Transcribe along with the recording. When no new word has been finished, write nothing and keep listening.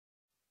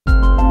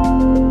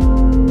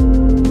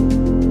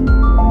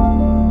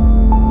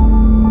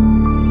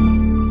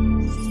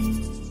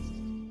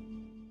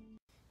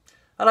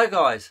Hello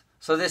guys,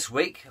 so this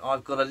week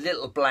I've got a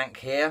little blank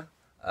here.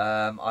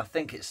 I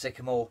think it's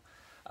sycamore,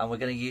 and we're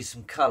going to use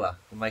some colour.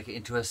 We'll make it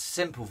into a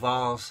simple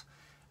vase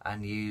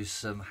and use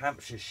some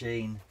Hampshire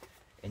Sheen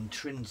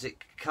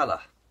Intrinsic colour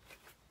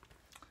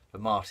for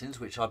Martin's,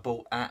 which I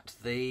bought at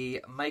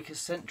the Maker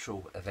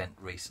Central event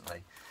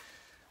recently.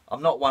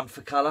 I'm not one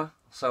for colour,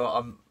 so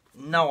I'm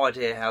no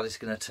idea how this is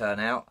going to turn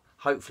out.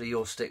 Hopefully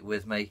you'll stick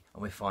with me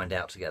and we'll find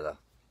out together.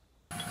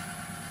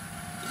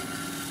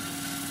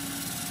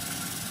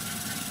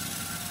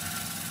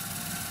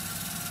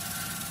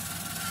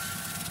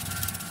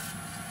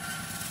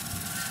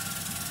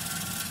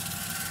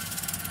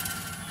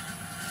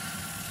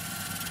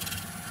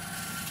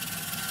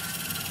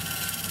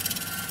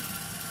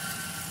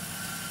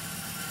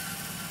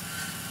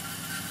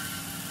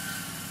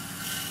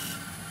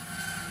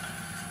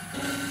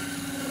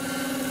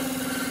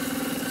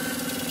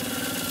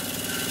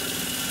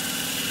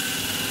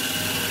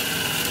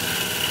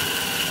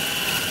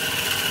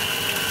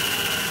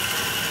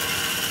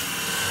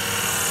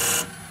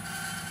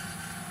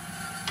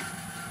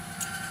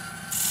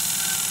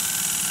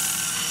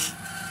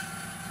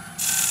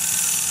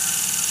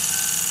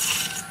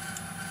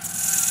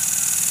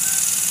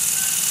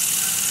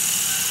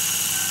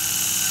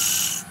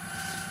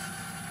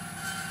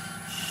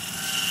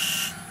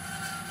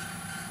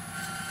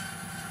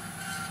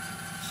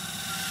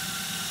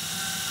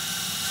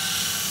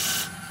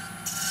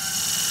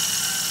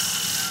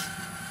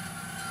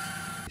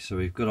 So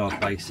we've got our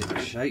basic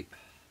shape,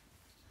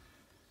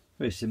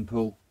 very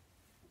simple,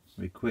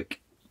 very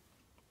quick.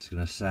 Just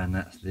going to sand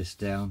this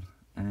down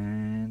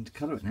and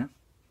colour it now.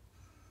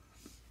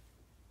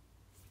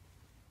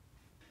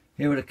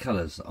 Here are the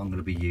colours that I'm going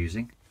to be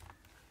using: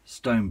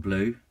 stone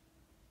blue,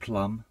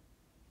 plum,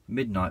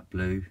 midnight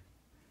blue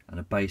and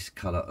a base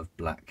colour of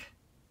black.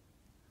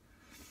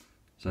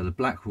 So the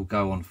black will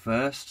go on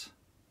first.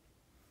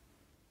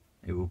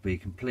 It will be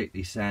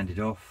completely sanded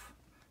off,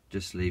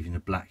 just leaving the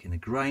black in the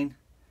grain.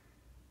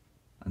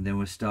 And then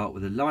we'll start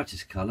with the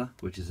lightest colour,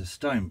 which is a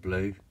stone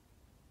blue,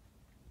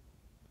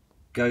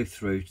 go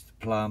through to the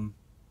plum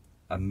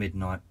and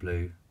midnight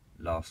blue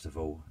last of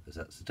all, as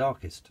that's the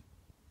darkest.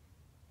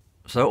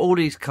 So all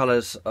these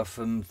colours are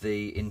from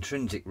the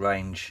Intrinsic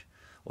range,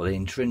 or the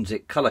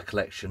Intrinsic colour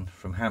collection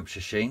from Hampshire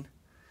Sheen.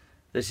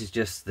 This is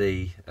just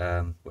the,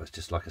 well, it's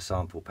just like a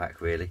sample pack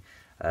really,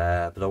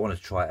 but I want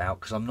to try it out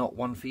because I'm not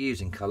one for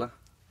using colour.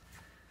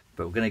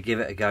 But we're going to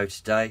give it a go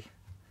today.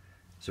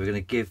 So we're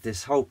going to give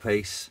this whole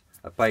piece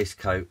a base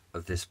coat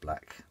of this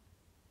black.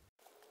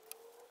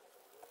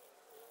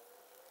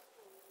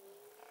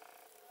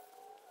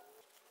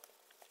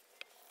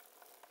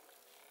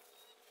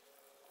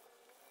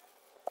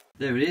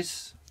 There it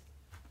is,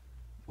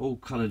 all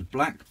coloured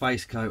black,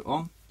 base coat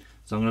on.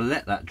 So I'm going to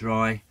let that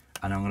dry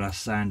and I'm going to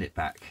sand it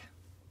back.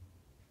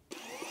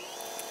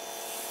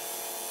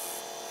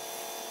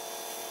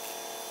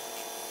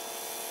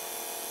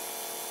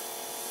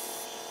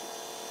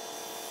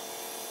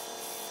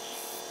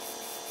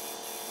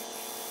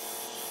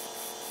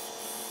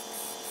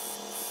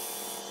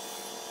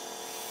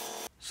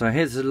 So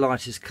here's the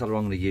lightest colour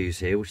I'm going to use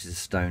here, which is a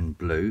stone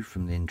blue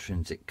from the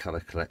Intrinsic colour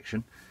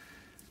collection.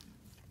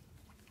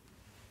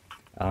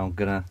 And I'm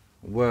going to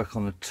work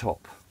on the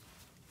top.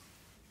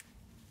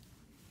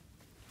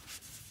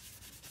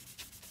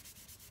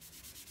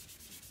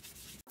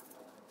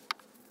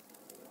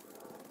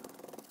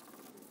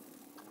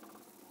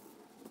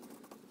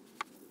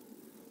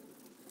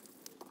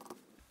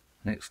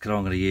 Next colour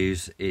I'm going to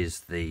use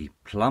is the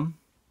plum.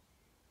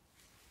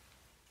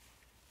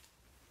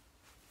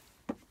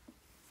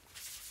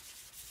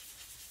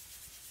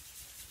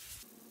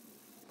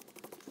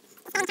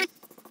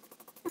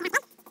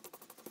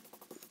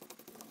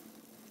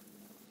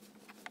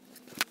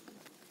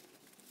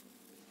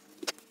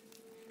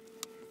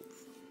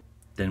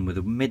 Then with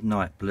a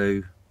midnight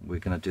blue, we're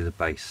going to do the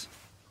base.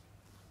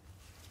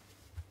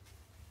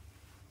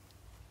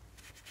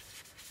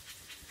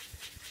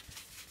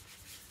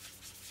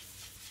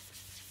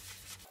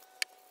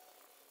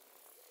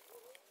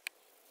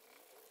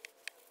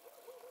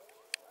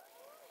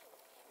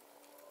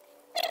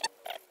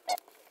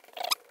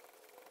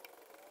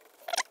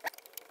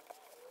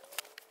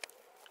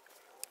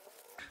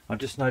 I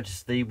just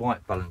noticed the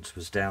white balance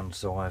was down,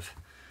 so I've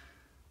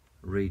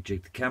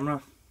rejigged the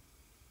camera.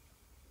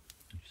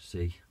 You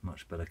see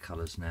much better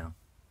colours now.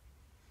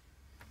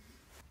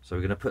 So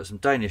we're going to put some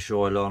Danish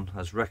oil on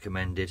as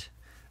recommended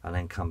and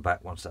then come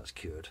back once that's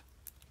cured.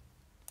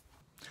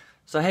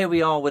 So here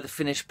we are with the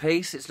finished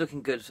piece. It's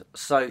looking good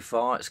so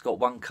far. It's got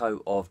one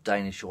coat of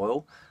Danish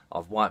oil.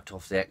 I've wiped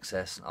off the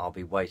excess and I'll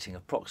be waiting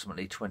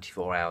approximately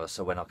 24 hours.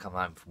 So when I come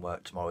home from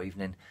work tomorrow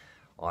evening,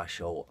 I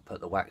shall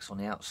put the wax on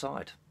the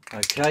outside.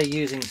 Okay,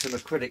 using some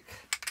acrylic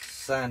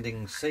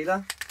sanding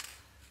sealer.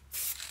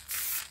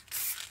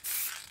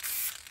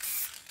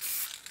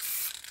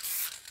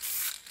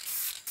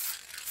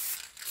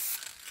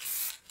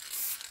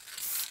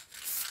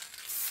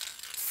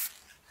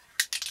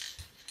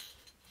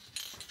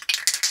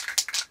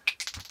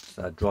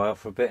 So dry off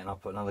for a bit and I'll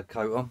put another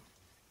coat on.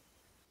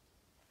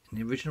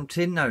 the original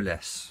tin, no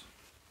less.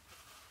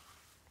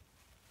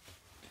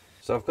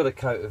 So I've got a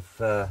coat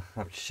of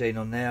Hampshire Sheen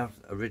on now,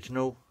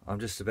 original. I'm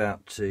just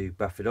about to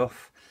buff it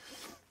off.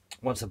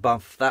 Once I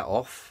buff that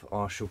off,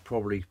 I shall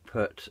probably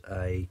put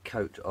a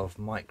coat of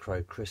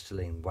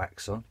microcrystalline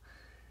wax on.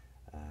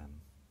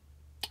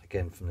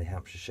 Again from the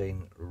Hampshire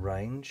Sheen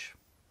range.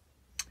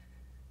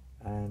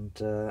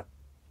 And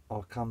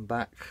I'll come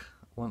back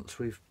once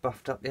we've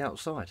buffed up the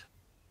outside.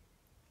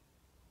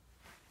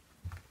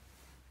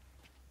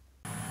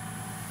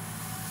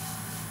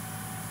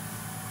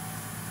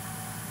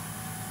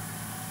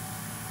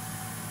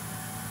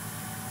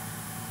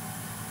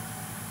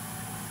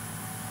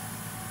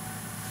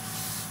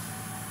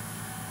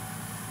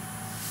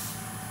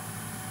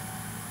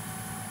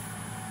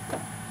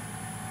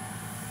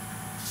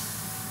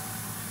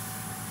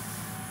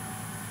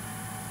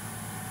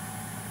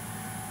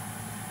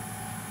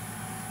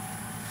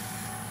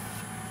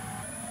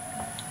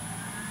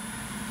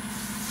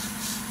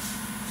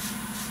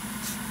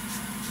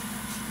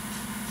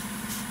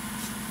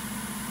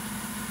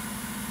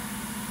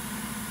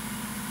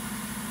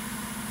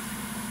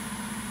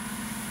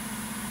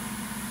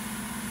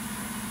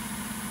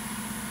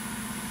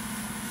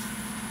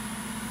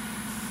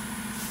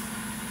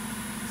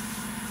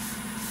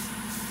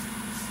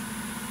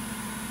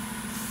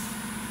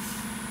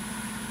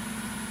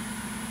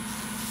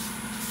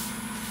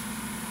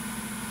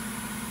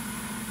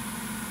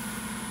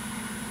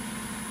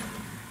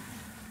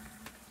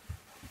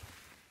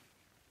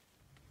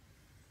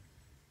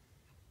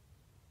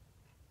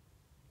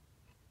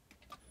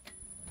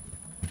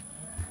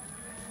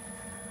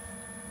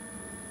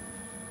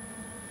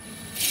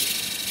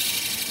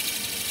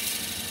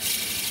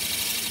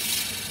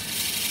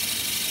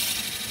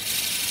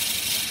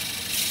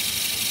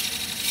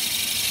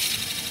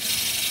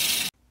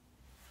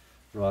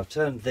 Right, I've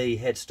turned the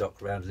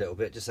headstock around a little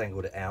bit, just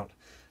angled it out,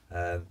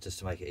 just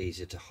to make it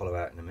easier to hollow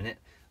out in a minute.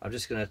 I'm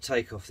just going to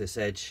take off this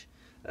edge,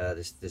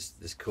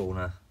 this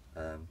corner,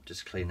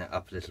 just clean that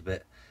up a little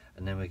bit,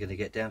 and then we're going to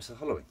get down to the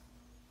hollowing.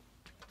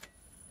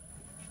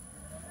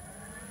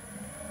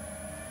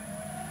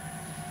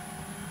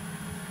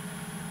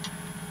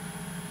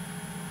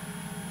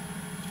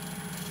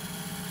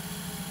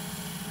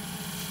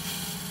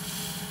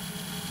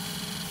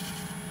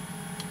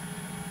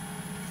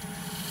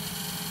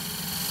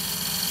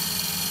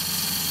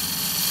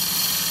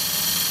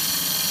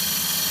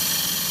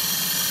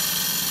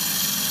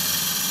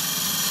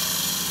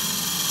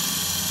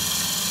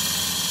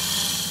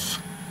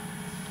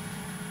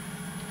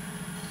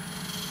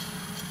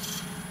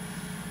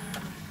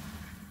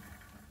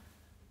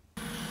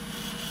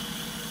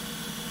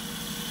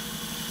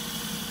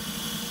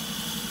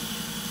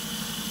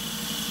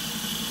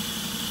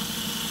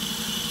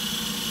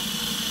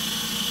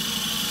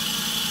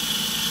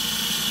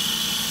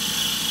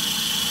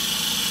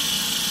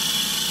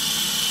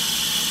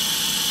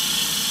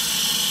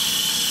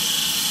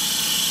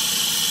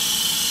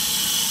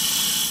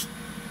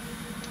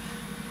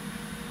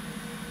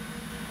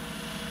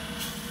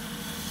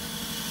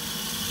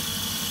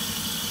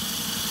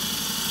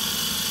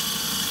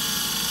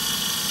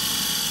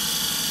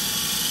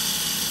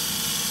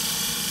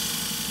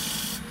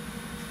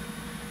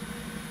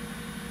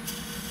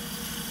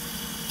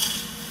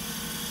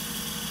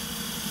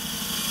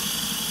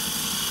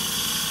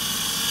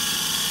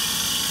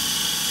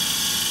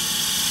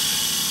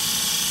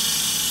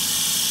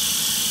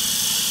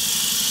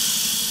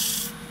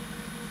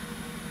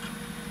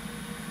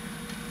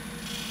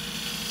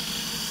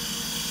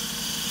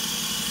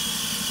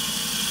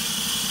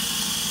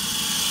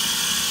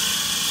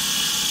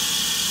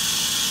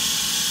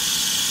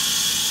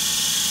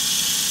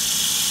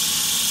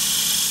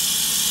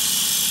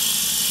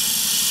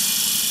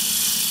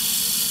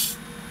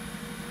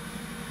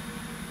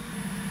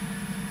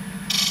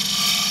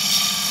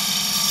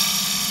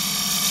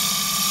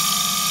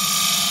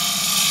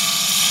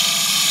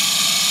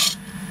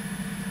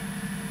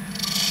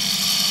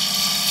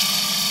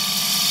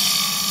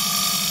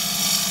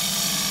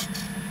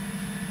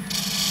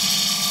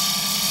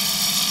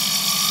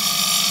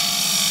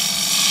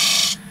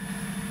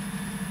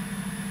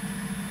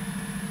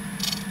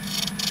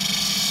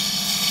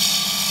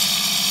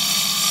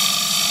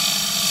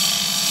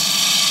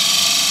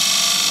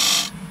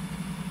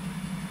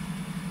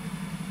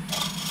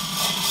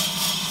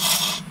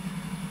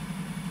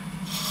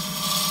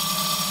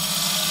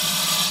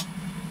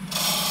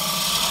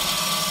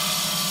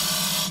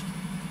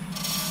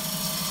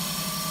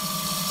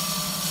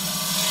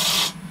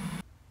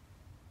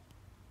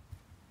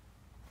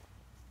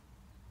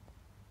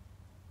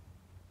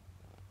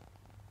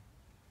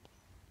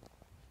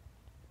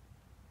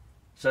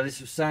 So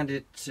this was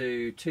sanded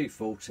to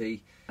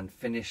 240 and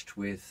finished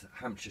with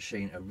Hampshire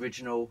Sheen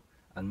Original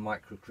and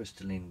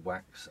microcrystalline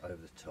wax over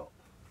the top.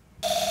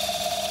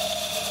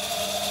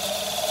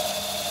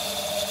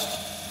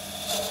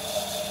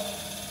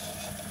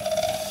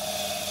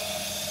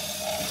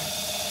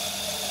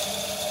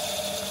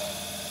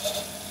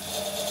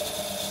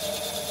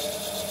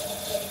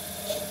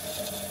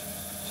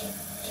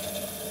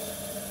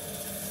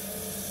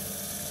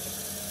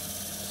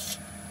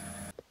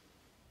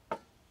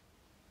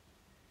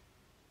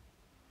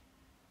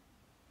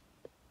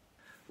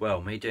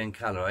 Well, me doing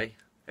colour, eh?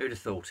 Who'd have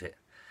thought it?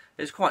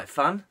 It's quite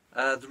fun.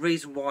 The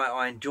reason why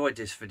I enjoyed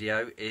this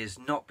video is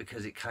not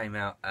because it came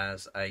out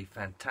as a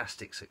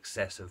fantastic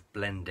success of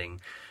blending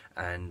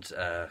and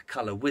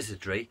colour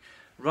wizardry,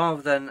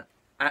 rather than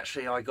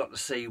actually I got to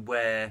see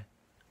where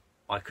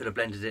I could have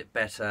blended it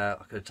better,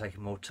 I could have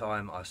taken more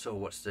time, I saw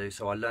what to do,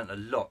 so I learnt a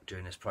lot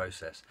during this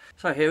process.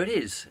 So here it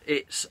is.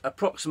 It's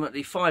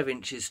approximately 5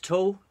 inches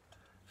tall,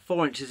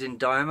 4 inches in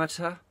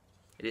diameter,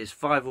 it is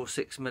 5 or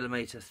 6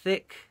 millimetre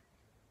thick,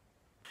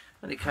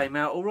 and it came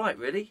out alright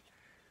really.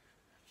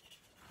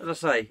 As I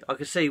say, I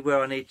can see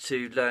where I need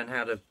to learn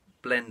how to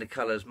blend the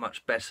colours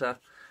much better,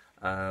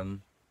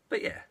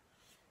 but yeah,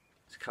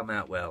 it's come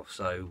out well,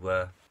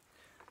 so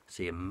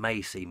you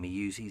may see me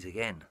use these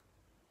again.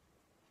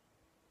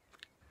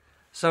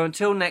 So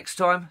until next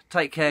time,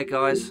 take care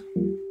guys.